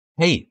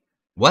Hey,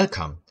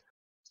 welcome!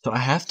 So I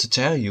have to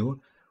tell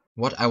you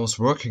what I was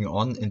working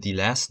on in the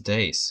last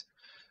days,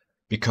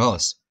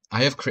 because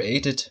I have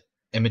created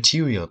a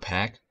material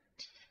pack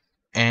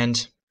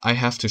and I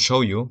have to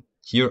show you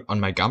here on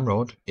my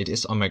Gumroad. It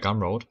is on my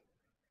Gumroad.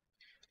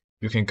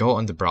 You can go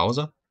on the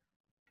browser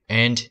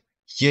and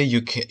here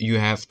you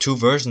have two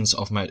versions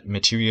of my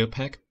material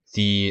pack.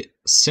 The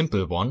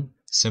simple one,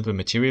 simple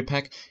material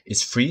pack,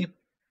 is free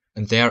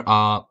and there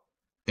are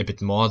a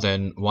bit more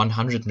than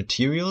 100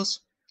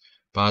 materials,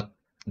 but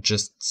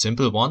just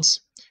simple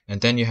ones.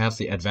 And then you have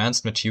the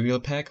advanced material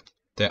pack.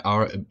 There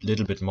are a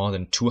little bit more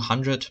than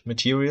 200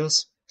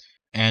 materials,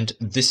 and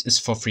this is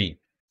for free.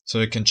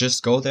 So you can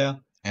just go there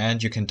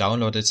and you can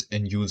download it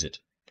and use it.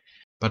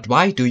 But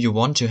why do you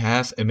want to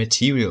have a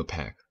material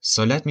pack?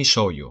 So let me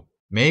show you.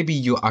 Maybe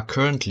you are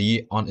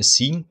currently on a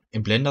scene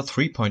in Blender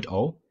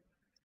 3.0.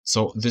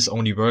 So this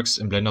only works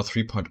in Blender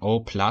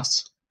 3.0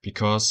 plus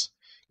because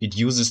it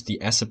uses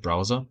the asset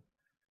browser.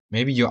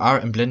 Maybe you are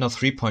in Blender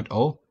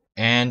 3.0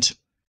 and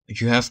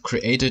you have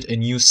created a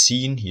new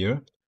scene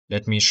here.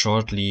 Let me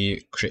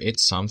shortly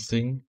create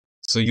something.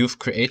 So you've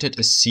created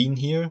a scene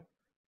here.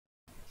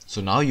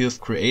 So now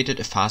you've created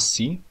a fast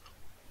scene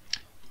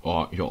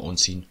or your own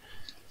scene.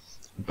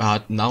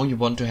 But now you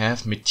want to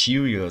have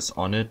materials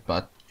on it,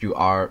 but you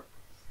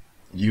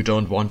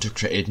don't want to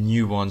create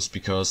new ones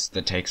because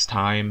that takes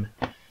time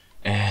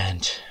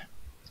and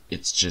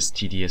it's just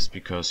tedious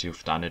because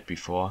you've done it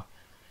before.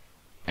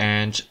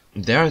 And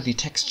there the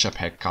texture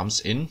pack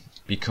comes in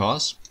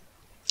because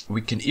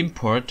we can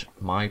import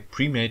my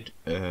pre-made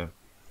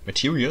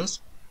materials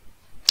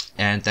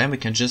and then we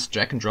can just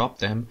drag and drop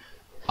them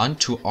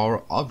onto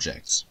our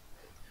objects.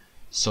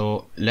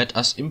 So let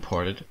us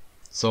import it.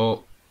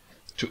 So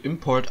to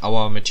import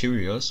our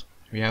materials,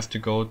 we have to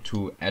go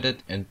to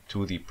Edit and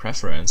to the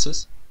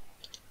Preferences.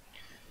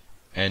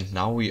 And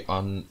now we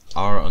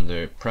are on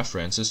the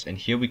Preferences, and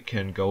here we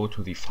can go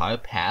to the File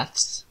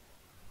Paths.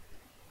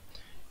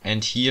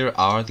 And here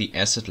are the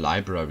asset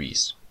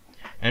libraries.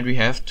 And we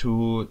have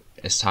to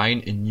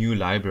assign a new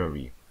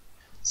library.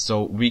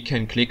 So we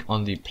can click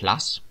on the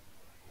plus,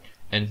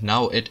 and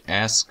now it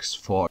asks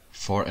for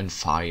a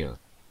file.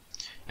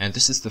 And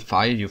this is the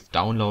file you've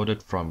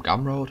downloaded from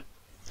Gumroad,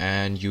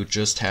 and you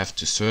just have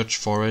to search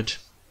for it.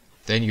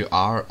 Then you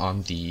are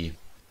on the,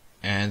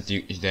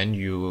 then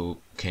you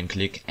can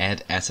click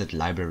Add Asset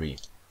Library.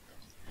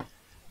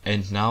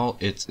 And now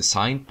it's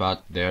assigned,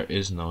 but there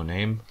is no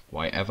name,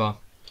 why ever.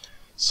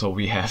 So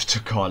we have to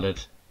call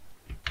it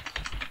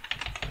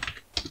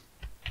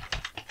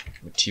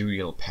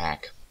Material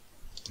Pack.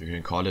 You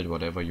can call it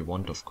whatever you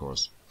want, of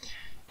course.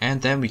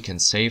 And then we can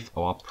save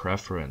our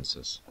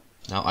preferences.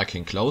 Now I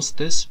can close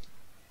this,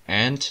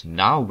 and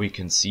now we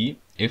can see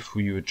if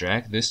we would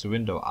drag this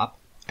window up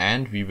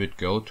and we would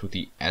go to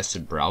the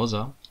asset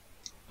browser.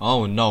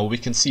 Oh no, we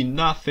can see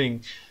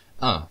nothing.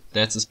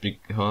 That's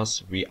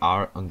because we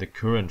are on the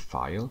current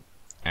file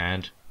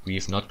and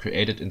we've not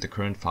created in the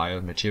current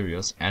file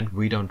materials, and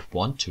we don't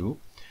want to.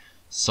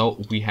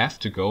 So we have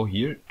to go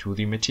here to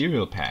the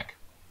material pack.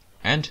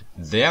 And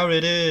there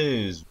it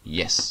is!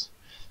 Yes!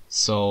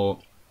 So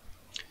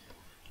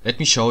let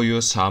me show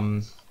you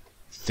some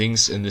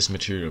things in this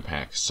material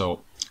pack.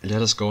 So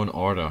let us go in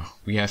order.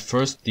 We have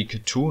first the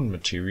cartoon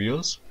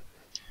materials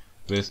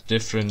with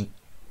different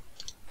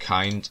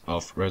kind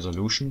of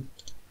resolution.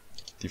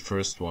 The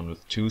first one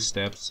with 2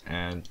 steps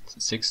and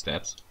 6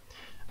 steps.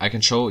 I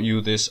can show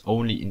you this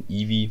only in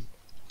Eevee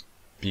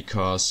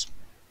because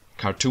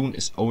cartoon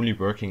is only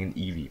working in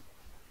Eevee.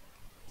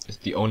 It's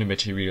the only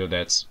material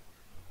that's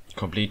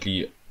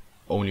completely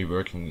only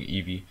working in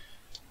Eevee,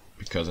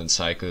 because in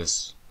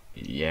Cycles,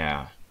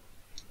 yeah,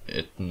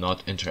 it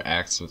not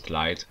interacts with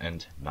light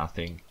and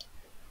nothing,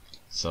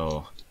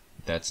 so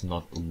that's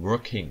not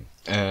working.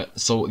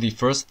 So the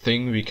first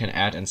thing we can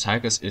add in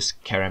Cycles is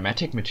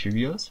Charismatic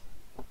materials,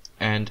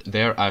 and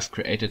there I've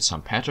created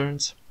some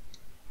patterns.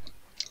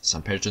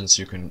 Some patterns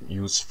you can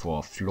use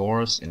for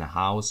floors in a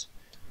house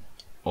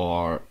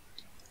or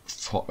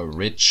for a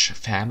rich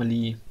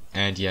family,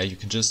 and yeah, you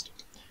can just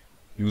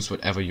use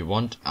whatever you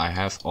want. I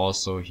have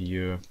also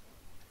here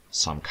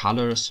some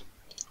colors.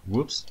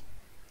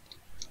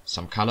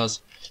 Some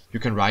colors. You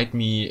can write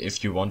me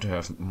if you want to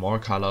have more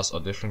colors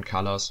or different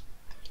colors,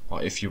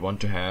 or if you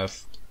want to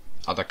have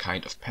other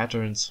kind of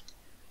patterns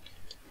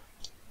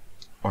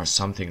or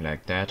something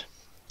like that.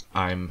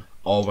 I'm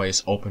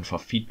always open for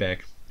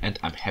feedback, and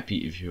I'm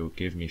happy if you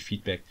give me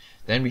feedback.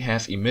 Then we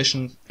have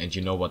Emission, and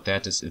you know what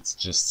that is. It's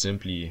just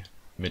simply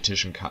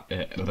emission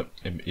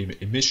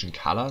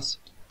colors.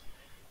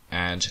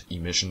 And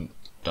Emission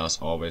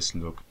does always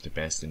look the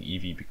best in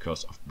Eevee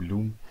because of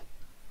bloom.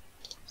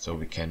 So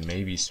we can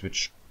maybe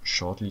switch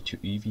shortly to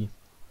Eevee.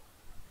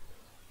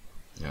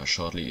 Yeah,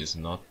 shortly is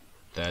not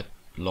that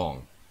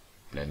long,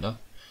 Blender.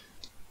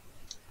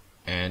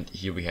 And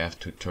here we have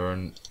to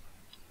turn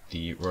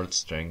the word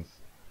strength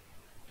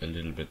a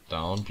little bit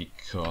down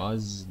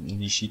because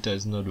Nishita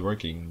is not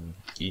working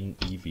in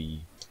Eevee.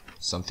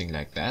 Something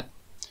like that.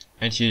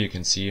 And here you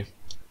can see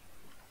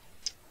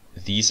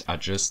these are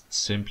just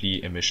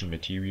simply emission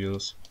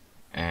materials,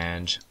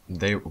 and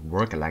they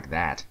work like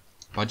that.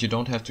 But you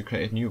don't have to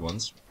create new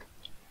ones.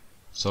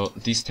 So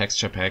this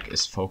texture pack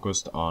is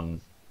focused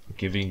on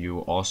giving you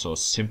also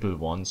simple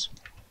ones,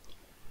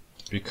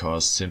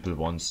 because simple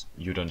ones,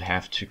 you don't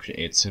have to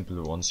create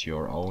simple ones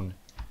your own.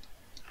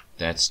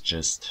 That's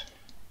just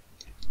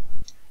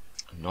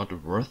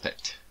not worth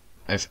it.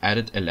 I've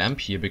added a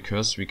lamp here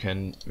because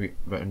when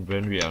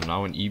we are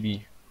now in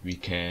Eevee,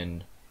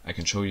 I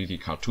can show you the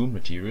cartoon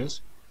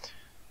materials,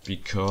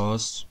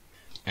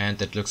 and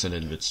that looks a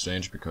little bit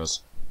strange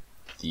because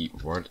the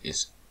world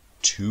is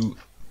too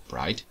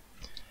bright.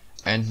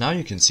 And now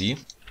you can see,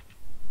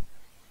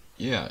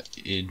 yeah,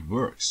 it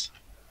works.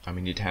 I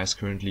mean, it has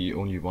currently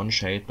only one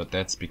shade, but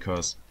that's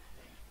because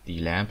the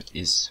lamp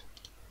is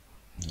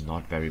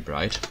not very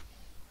bright.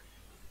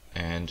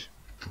 And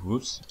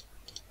whoops.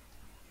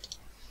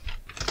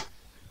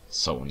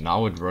 So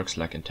now it works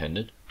like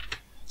intended.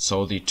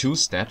 So the two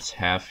steps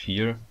have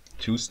here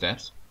two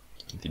steps.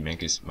 The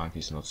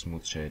monkey's not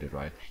smooth shaded,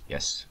 right?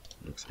 Yes,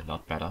 looks a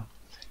lot better.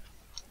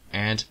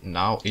 And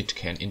now it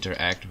can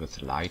interact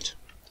with light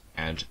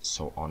and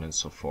so on and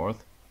so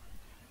forth.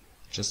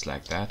 Just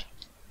like that.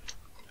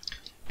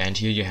 And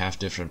here you have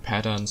different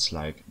patterns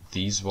like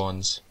these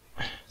ones.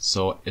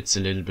 So it's a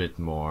little bit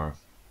more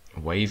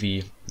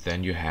wavy.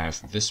 Then you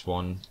have this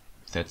one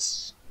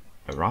that's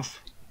a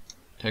rough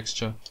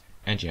texture.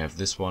 And you have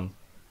this one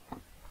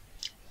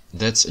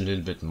that's a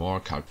little bit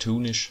more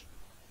cartoonish.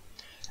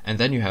 And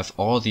then you have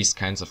all these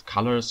kinds of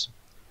colors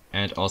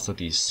and also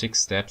these 6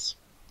 steps.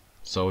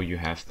 So you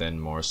have then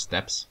more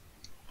steps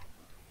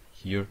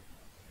here.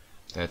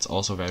 That's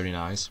also very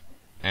nice.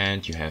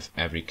 And you have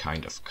every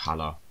kind of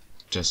color,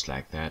 just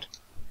like that.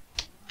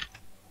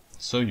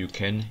 So you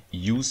can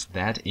use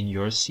that in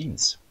your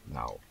scenes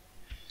now.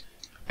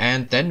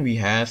 And then we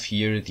have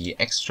here the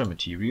extra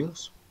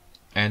materials.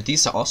 And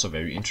these are also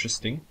very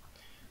interesting,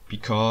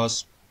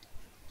 because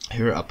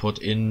here I put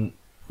in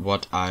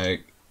what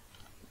I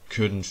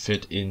couldn't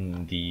fit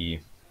in the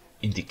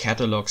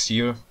catalogs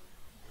here.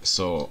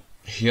 So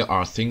here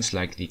are things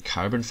like the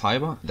carbon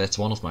fiber. That's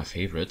one of my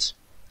favorites.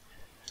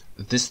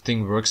 This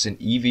thing works in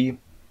Eevee,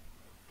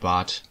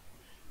 but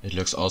it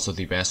looks also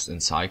the best in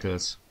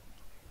Cycles,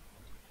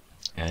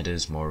 and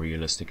is more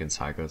realistic in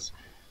Cycles.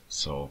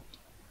 So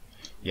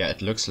yeah,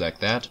 it looks like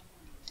that.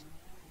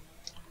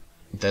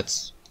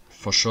 That's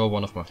for sure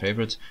one of my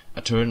favorites.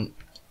 I turn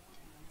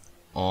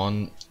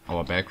on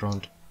our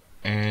background,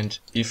 and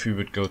if we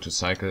would go to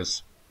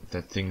Cycles,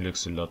 that thing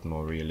looks a lot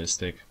more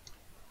realistic,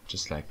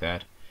 just like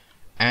that.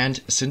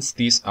 And since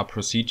these are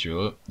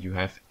procedural, you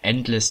have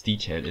endless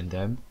detail in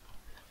them.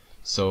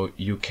 So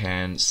you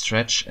can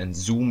stretch and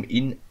zoom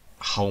in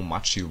how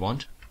much you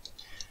want,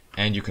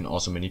 and you can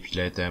also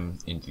manipulate them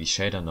in the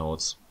shader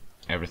nodes.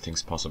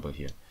 Everything's possible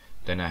here.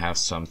 Then I have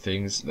some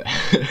things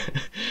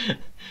that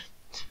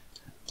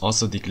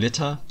also the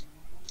glitter,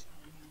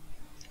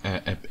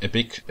 a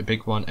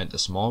big one and a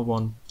small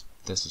one.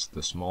 This is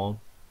the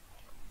small,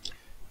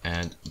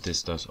 and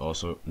this does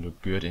also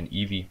look good in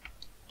Eevee,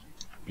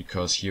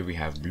 because here we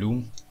have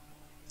bloom,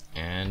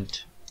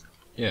 and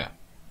yeah,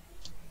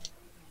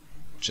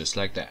 just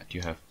like that.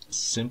 You have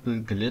simple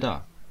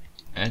glitter,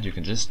 and you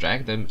can just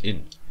drag them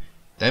in.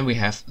 Then we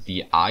have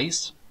the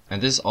eyes,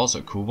 and this is also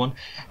a cool one.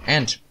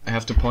 And I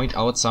have to point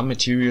out, some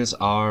materials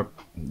are,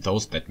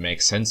 those that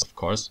make sense of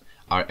course,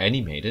 are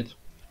animated.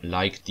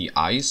 Like the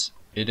eyes,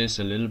 it is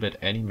a little bit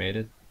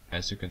animated,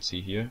 as you can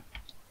see here.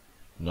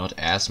 Not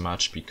as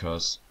much,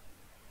 because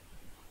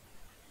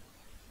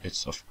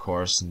it's of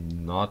course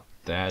not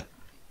that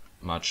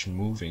much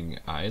moving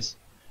eyes.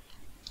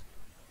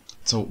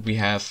 So we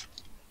have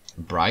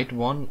bright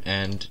one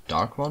and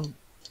dark one.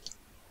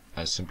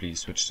 I simply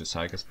switched to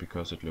Cycles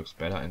because it looks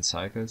better in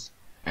Cycles.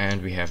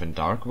 And we have a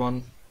dark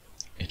one.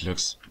 It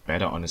looks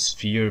better on a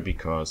sphere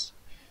because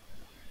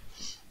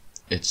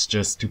it's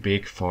just too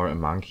big for a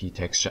monkey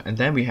texture. And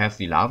then we have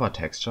the lava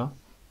texture.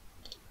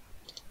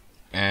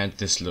 And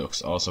this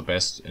looks also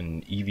best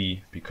in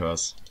Eevee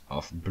because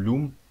of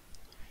bloom.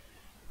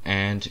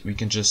 And we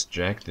can just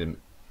drag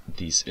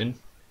these in.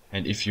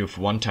 And if you've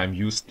one time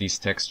used these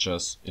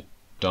textures, it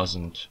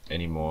doesn't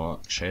anymore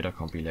shader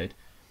compilate.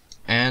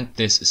 And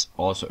this is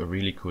also a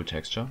really cool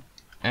texture,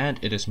 and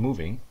it is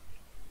moving,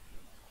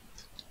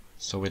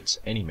 so it's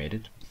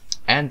animated.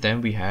 And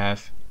then we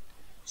have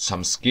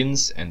some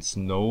skins and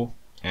snow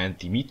and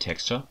the meat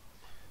texture.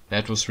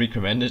 That was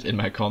recommended in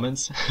my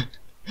comments,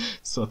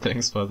 so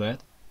thanks for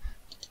that.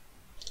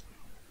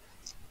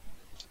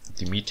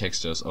 The meat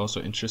texture is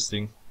also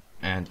interesting.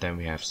 And then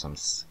we have some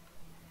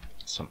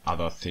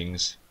other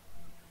things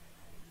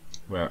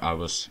where I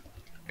was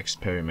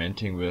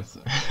experimenting with.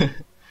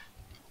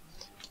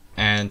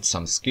 And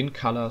some skin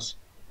colors.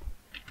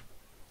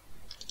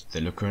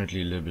 They look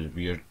currently a little bit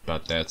weird,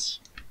 but that's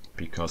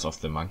because of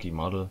the monkey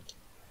model.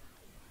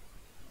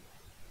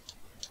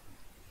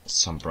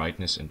 Some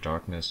brightness and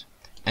darkness.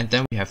 And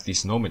then we have the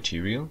snow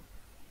material,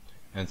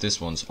 and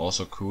this one's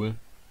also cool.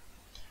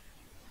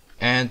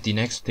 And the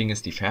next thing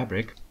is the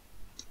fabric,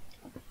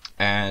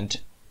 and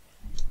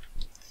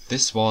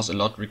this was a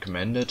lot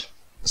recommended,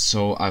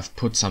 so I've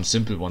put some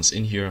simple ones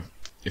in here.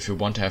 If you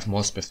want to have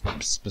more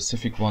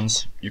specific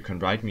ones, you can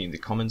write me in the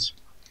comments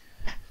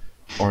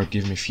or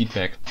give me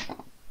feedback.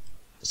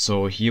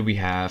 So here we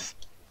have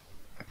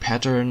a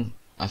pattern,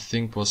 I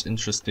think was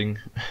interesting.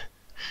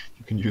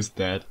 You can use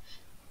that.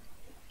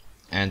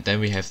 And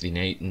then we have the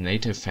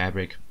native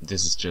fabric.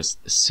 This is just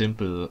a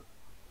simple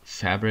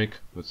fabric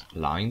with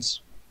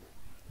lines,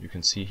 you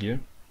can see here.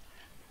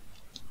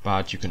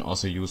 But you can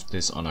also use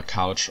this on a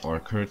couch or a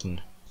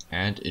curtain,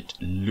 and it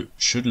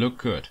should look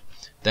good.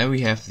 Then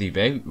we have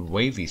the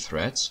wavy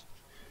threads,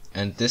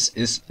 and this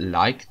is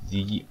like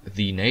the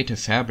native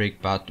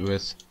fabric but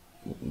with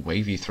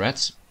wavy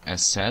threads,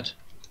 as said,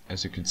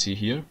 as you can see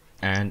here.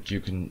 And you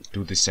can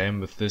do the same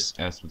with this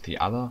as with the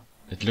other.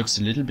 It looks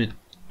a little bit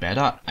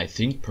better, I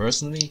think,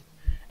 personally.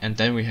 And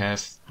then we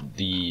have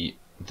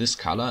this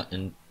color,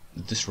 and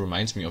this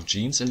reminds me of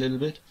jeans a little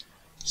bit,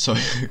 so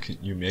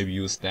you maybe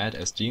use that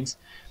as jeans.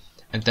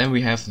 And then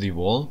we have the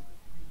wall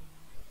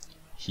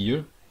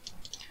here,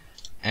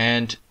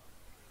 and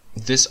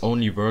this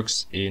only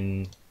works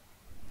in,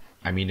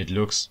 I mean, it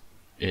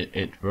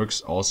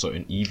works also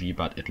in Eevee,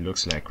 but it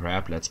looks like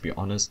crap, let's be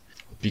honest,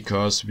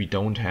 because we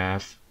don't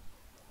have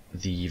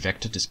the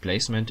vector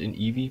displacement in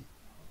Eevee.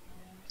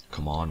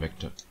 Come on,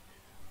 vector.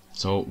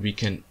 So we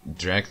can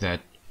drag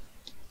that,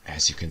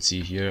 as you can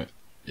see here.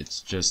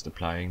 It's just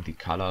applying the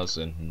colors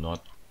and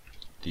not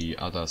the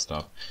other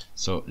stuff.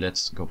 So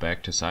let's go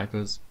back to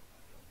cycles,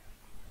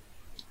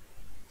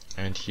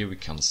 and here we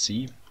can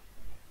see,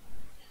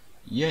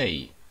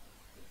 yay,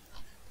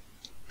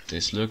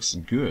 this looks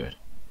good.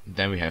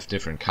 Then we have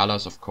different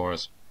colors, of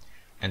course,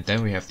 and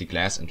then we have the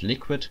glass and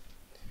liquid,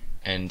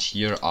 and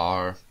here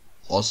are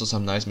also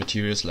some nice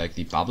materials like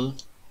the bubble,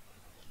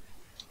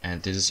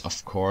 and this is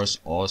of course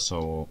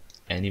also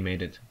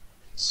animated.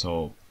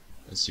 So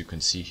as you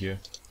can see here,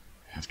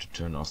 I have to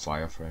turn off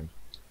wireframe.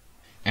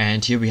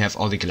 And here we have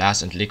all the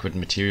glass and liquid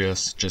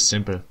materials, just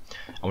simple.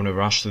 I want to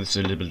rush this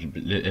a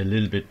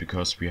little bit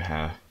because we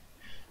are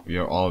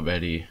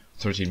already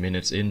 13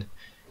 minutes in,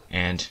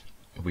 and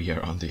we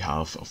are on the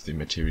half of the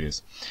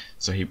materials.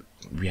 So here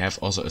we have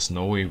also a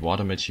snowy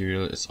water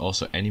material. It's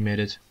also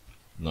animated,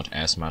 not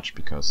as much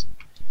because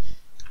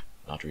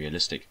not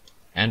realistic.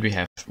 And we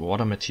have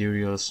water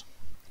materials,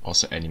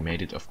 also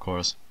animated, of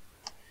course.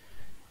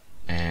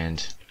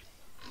 And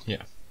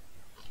yeah,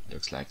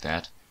 looks like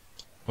that.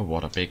 A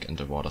water big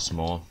and a water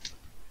small,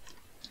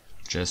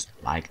 just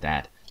like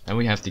that. Then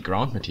we have the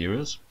ground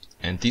materials,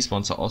 and these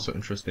ones are also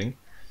interesting.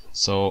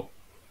 So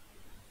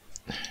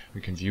we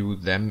can view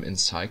them in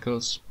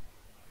cycles.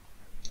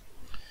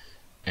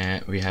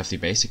 And we have the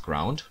basic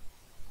ground,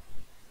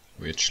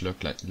 which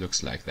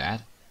looks like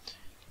that.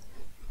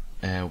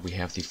 We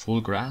have the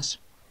full grass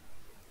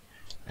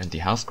and the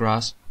half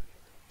grass,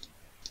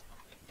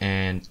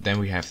 and then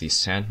we have the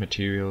sand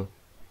material,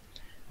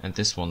 and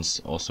this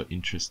one's also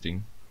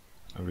interesting.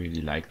 I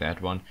really like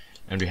that one.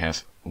 And we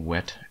have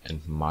wet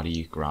and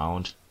muddy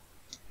ground,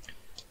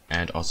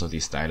 and also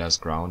the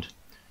stylized ground.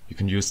 You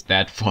can use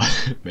that for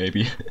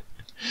maybe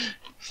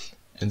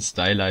and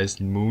stylized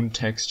moon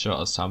texture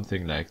or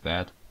something like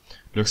that.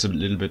 Looks a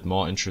little bit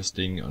more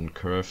interesting on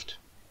curved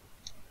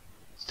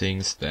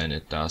things than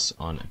it does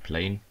on a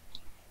plane,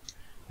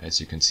 as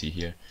you can see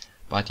here.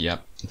 But yeah,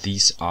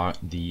 these are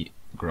the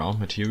ground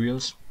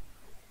materials.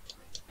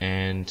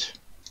 And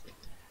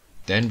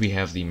then we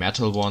have the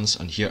metal ones,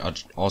 and here are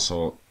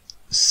also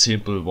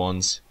simple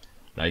ones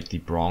like the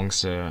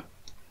bronze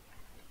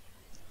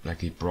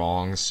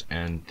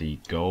and the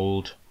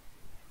gold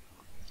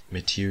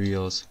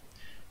materials.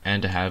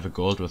 And I have a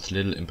gold with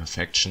little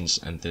imperfections,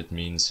 and that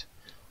means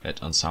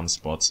that on some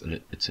spots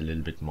it's a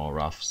little bit more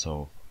rough.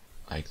 So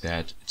like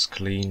that, it's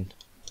clean,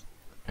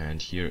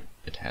 and here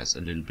it has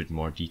a little bit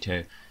more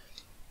detail,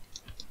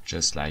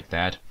 just like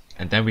that.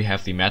 And then we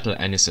have the metal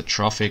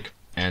anisotrophic,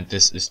 and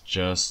this is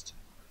just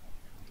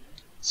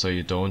so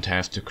you don't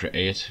have to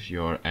create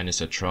your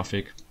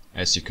anisotrophic.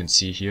 As you can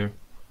see here,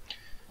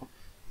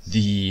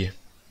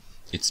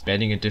 it's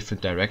bending in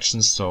different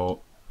directions,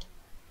 so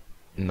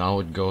now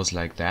it goes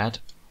like that,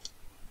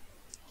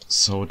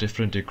 so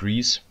different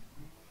degrees,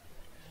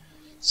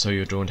 so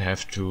you don't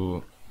have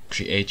to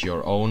create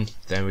your own.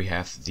 Then we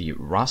have the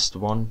rust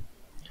one.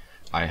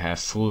 I have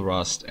full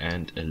rust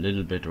and a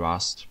little bit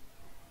rust,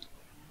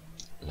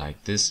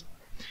 like this.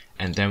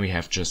 And then we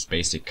have just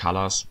basic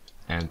colors,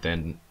 and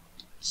then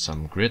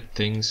some grid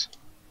things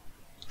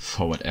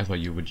for whatever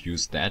you would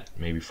use that,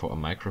 maybe for a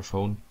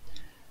microphone.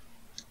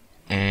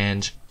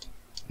 And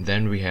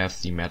then we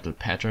have the metal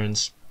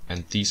patterns,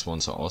 and these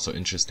ones are also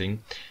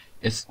interesting.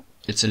 It's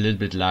a little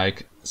bit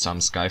like some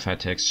sci-fi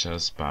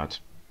textures, but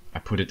I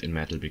put it in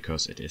metal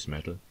because it is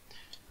metal.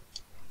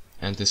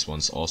 And this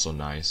one's also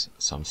nice,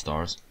 some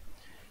stars.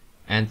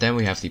 And then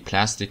we have the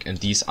plastic, and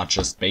these are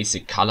just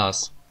basic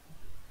colors,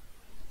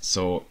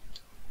 so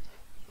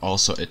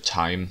also a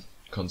time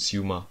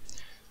consumer.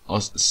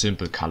 Also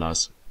simple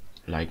colors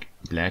like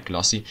black,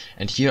 glossy.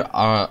 And here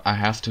I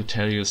have to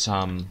tell you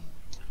some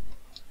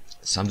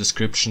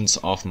descriptions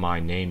of my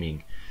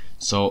naming.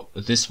 So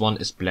this one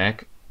is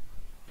black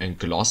and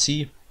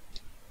glossy.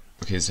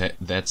 Okay, so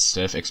that's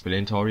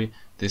self-explanatory.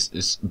 This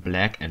is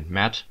black and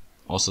matte,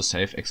 also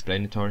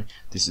self-explanatory.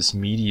 This is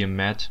medium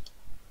matte,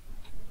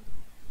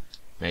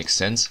 makes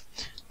sense.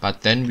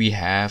 But then we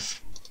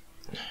have,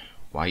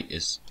 why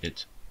is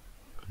it,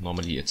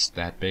 normally it's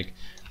that big.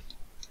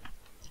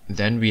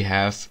 Then we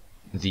have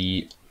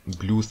the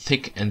blue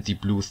thick and the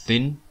blue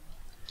thin,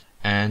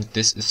 and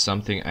this is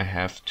something I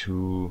have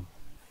to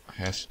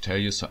tell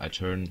you, so I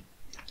turn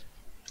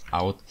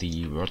out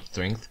the word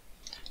strength.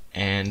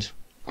 And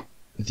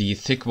the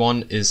thick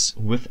one is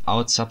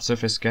without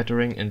subsurface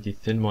scattering and the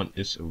thin one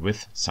is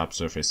with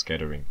subsurface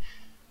scattering,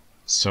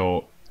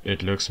 so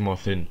it looks more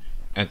thin.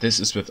 And this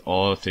is with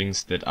all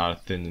things that are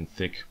thin and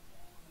thick.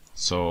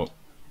 So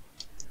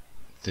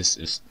this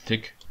is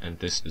thick and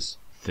this is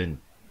thin,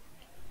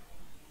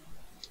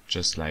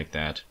 just like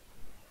that.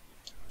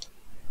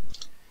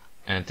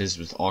 And this is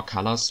with all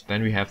colors.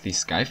 Then we have the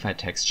sci-fi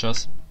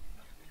textures,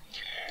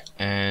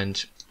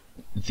 and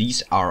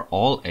these are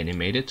all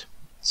animated.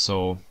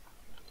 So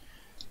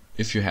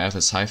if you have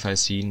a sci-fi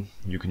scene,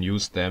 you can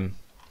use them,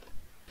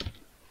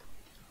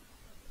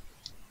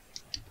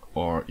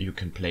 or you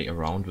can play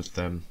around with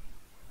them.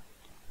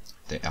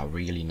 They are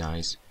really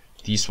nice.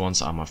 These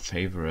ones are my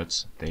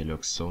favorites. They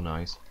look so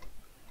nice.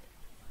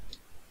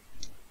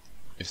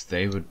 If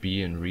they would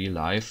be in real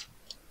life,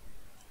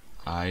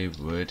 I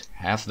would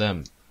have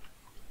them.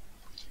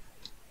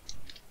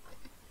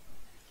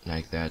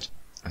 Like that.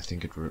 I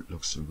think it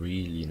looks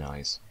really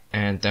nice.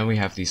 And then we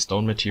have these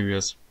stone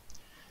materials.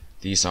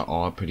 These are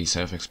all pretty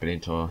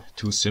self-explanatory.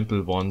 Two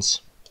simple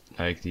ones,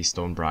 like the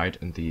stone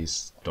bright and the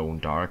stone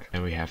dark.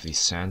 And we have the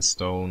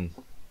sandstone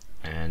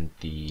and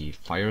the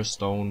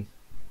firestone,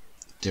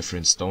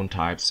 different stone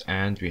types,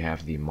 and we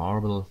have the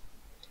marble,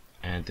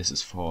 and this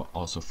is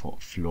also for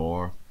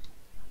floor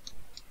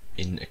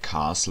in a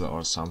castle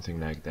or something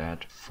like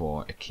that,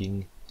 for a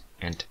king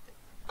and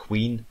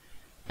queen.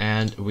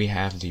 And we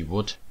have the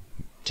wood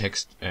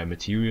text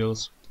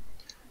materials,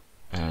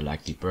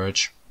 like the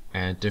birch,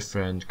 and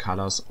different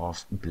colors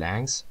of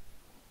blanks.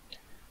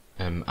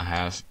 I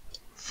have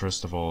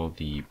first of all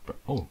the,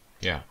 oh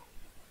yeah,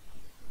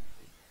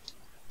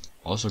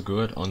 also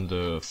good on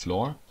the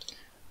floor,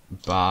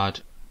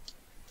 but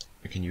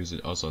you can use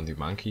it also on the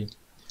monkey,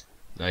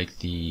 like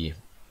the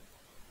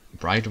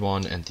bright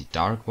one and the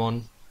dark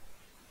one,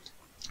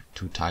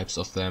 two types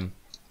of them.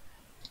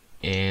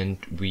 And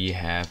we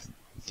have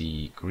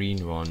the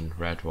green one,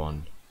 red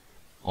one,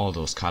 all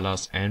those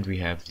colors. And we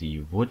have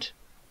the wood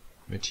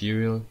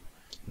material,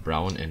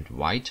 brown and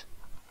white.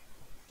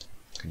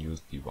 You can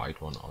use the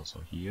white one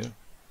also here.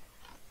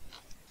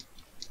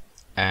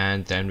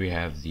 And then we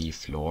have the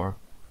floor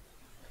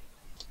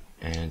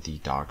and the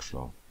dark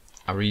floor.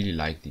 I really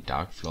like the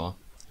dark floor.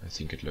 I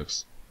think it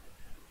looks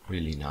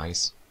really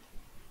nice.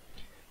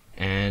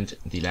 And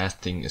the last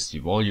thing is the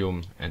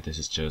volume, and this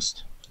is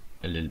just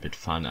a little bit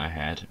fun I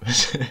had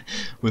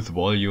with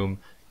volume.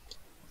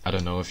 I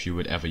don't know if you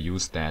would ever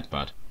use that,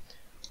 but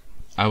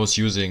I was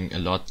using a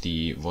lot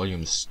the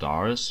volume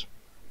stars,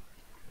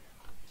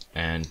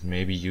 and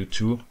maybe you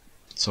too,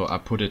 so I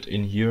put it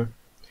in here.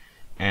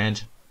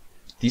 And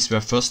these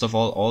were first of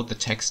all the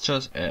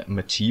textures,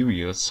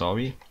 materials,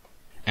 sorry.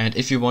 And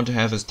if you want to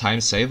have a time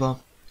saver,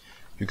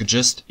 you could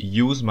just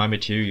use my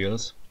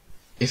materials.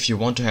 If you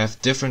want to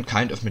have different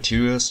kind of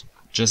materials,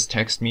 just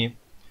text me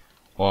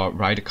or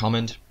write a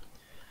comment.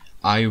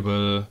 I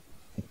will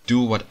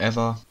do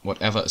whatever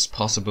is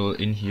possible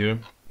in here.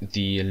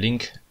 The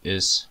link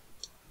is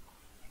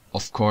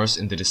of course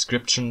in the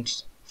description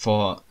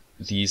for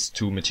these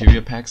two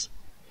material packs.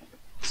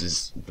 This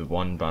is the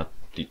one, but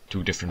the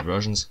two different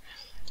versions.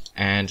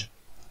 And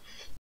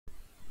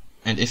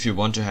if you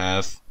want to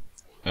have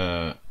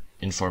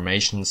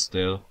information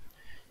still,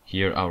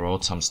 here I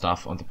wrote some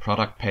stuff on the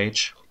product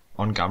page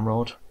on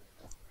Gumroad,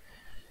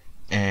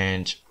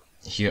 and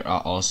here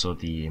are also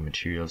the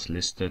materials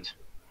listed.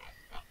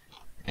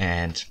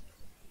 And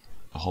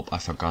I hope I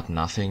forgot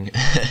nothing,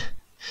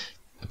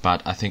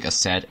 but I think I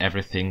said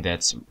everything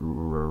that's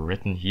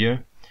written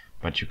here,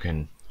 but you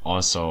can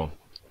also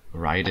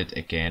write it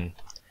again.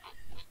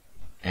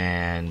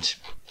 And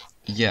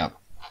yeah,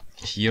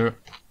 here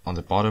on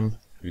the bottom,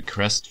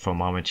 requests for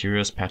more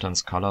materials,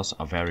 patterns, colors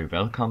are very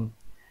welcome,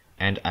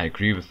 and I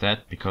agree with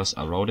that because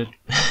I wrote it.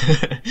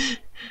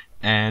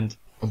 And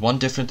one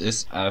difference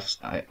is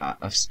I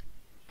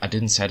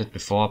didn't said it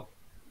before.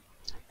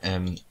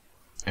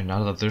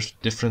 Another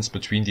difference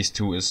between these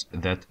two is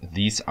that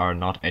these are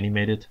not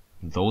animated,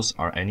 those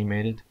are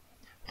animated,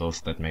 those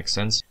that make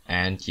sense.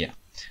 And yeah,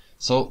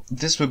 so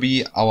this will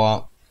be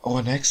our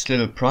next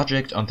little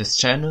project on this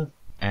channel,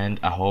 and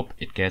I hope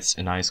it gets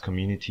a nice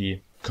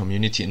community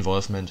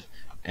involvement.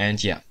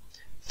 And yeah,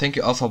 thank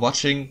you all for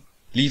watching,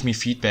 leave me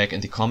feedback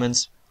in the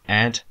comments,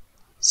 and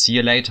see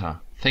you later.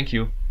 Thank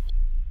you.